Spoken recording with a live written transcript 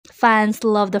Fans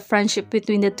love the friendship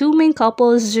between the two main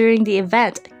couples during the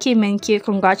event. Kim and Kyu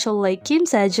congratulate Kim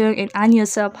Sejeong and Ahn Hyo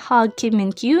Seop hug Kim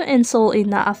and Kyu and Seol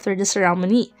In A after the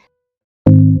ceremony.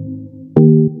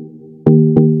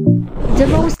 The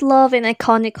most loved and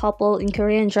iconic couple in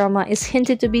Korean drama is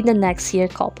hinted to be the next year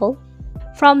couple.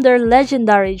 From their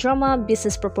legendary drama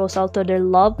Business Proposal to their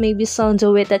Love May Be Song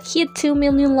duet that hit 2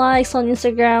 million likes on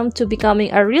Instagram, to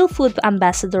becoming a real food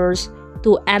ambassadors,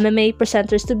 to MMA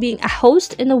presenters, to being a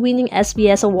host in the winning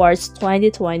SBS Awards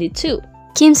 2022.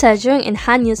 Kim Sejeong and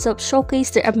Ahn Hyo Seop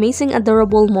showcased their amazing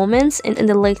adorable moments in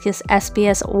the latest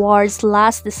SBS Awards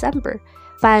last December.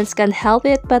 Fans can't help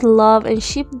it but love and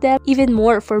ship them even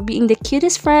more for being the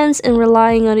cutest friends and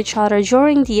relying on each other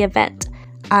during the event.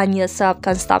 Ahn Hyo Seop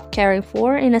can't stop caring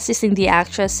for and assisting the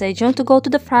actress Sejeong to go to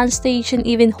the front stage and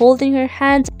even holding her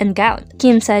hand and gown.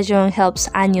 Kim Sejeong helps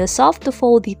Ahn Hyo Seop to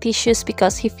fold the tissues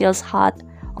because he feels hot.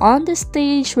 On the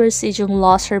stage where Sejeong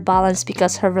lost her balance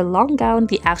because of her long gown,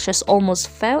 the actress almost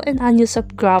fell and Ahn Hyo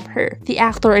Seop grabbed her. The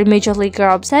actor immediately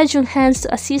grabbed Sejeong's hands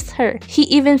to assist her. He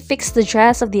even fixed the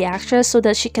dress of the actress so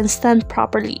that she can stand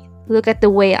properly. Look at the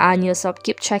way Ahn Hyo Seop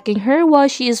keeps checking her while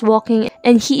she is walking,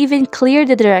 and he even cleared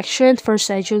the direction for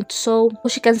Sejeong so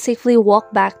she can safely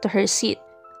walk back to her seat.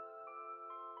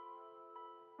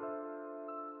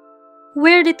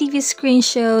 Where the TV screen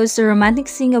shows the romantic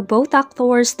scene of both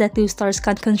actors, the two stars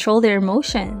can't control their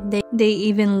emotion. They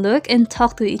even look and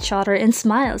talk to each other and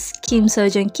smiles. Kim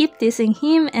Sejeong keeps teasing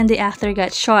him and the actor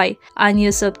got shy. Ahn Hyo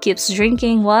Seop keeps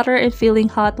drinking water and feeling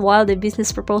hot while the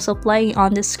business proposal playing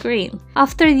on the screen.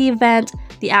 After the event,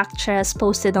 the actress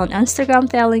posted on Instagram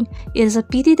telling, "It is a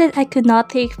pity that I could not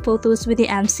take photos with the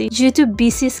MC due to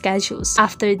busy schedules."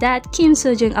 After that, Kim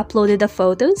Sejeong uploaded the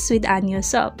photos with Ahn Hyo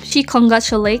Seop. She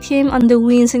congratulated him on the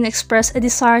wins and expressed a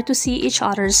desire to see each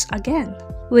other's again.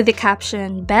 With the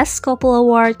caption, "Best Couple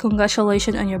Award,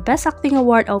 congratulations on your Best Acting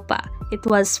Award, Oppa. It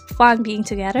was fun being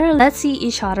together, let's see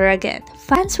each other again."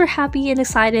 Fans were happy and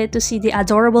excited to see the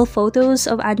adorable photos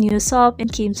of Ahn Hyo Seop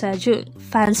and Kim Sejeong.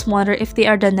 Fans wonder if they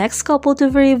are the next couple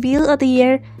to be revealed at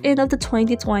the end of the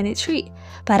 2023.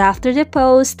 But after the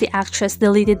post, the actress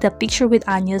deleted the picture with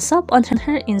Ahn Hyo Seop on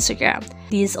her Instagram.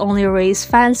 This only raised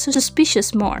fans to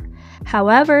suspicious more.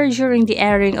 However, during the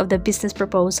airing of the Business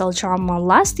Proposal drama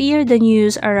last year, the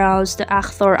news around the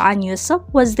actor Ahn Hyo Seop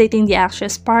was dating the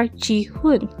actress Park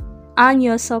Ji-hoon. Ahn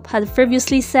Hyo Seop had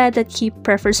previously said that he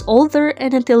prefers older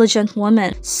and intelligent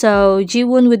women, so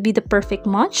Ji-hoon would be the perfect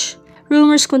match.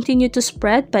 Rumors continued to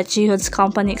spread, but Ji-hoon's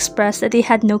company expressed that they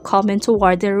had no comment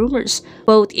toward the rumors.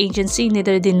 Both agencies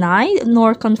neither denied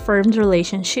nor confirmed the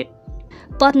relationship.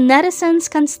 But netizens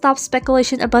can't stop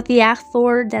speculation about the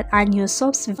actor that Ahn Hyo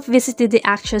Seop visited the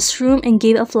actress' room and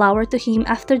gave a flower to him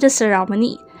after the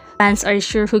ceremony. Fans are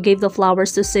sure who gave the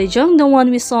flowers to Sejeong. The one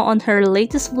we saw on her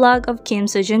latest vlog of Kim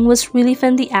Sejeong was really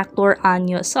from the actor Ahn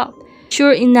Hyo Seop.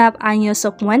 Sure enough, Ahn Hyo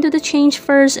Seop went to the change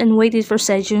first and waited for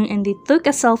Sejeong, and they took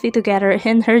a selfie together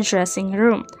in her dressing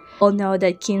room. We all know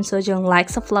that Kim Sejeong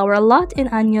likes a flower a lot and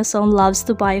Ahn Hyo Seop loves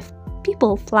to buy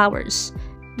people flowers.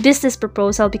 Business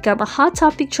Proposal became a hot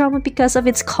topic drama because of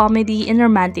its comedy and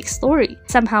romantic story.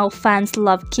 Somehow, fans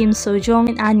loved Kim Sejeong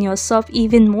and Ahn Hyo Seop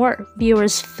even more.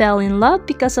 Viewers fell in love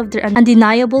because of their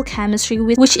undeniable chemistry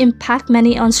which impact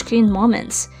many on-screen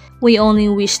moments. We only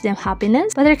wish them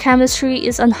happiness, but their chemistry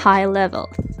is on high level.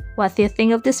 What do you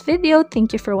think of this video?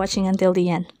 Thank you for watching until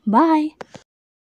the end. Bye!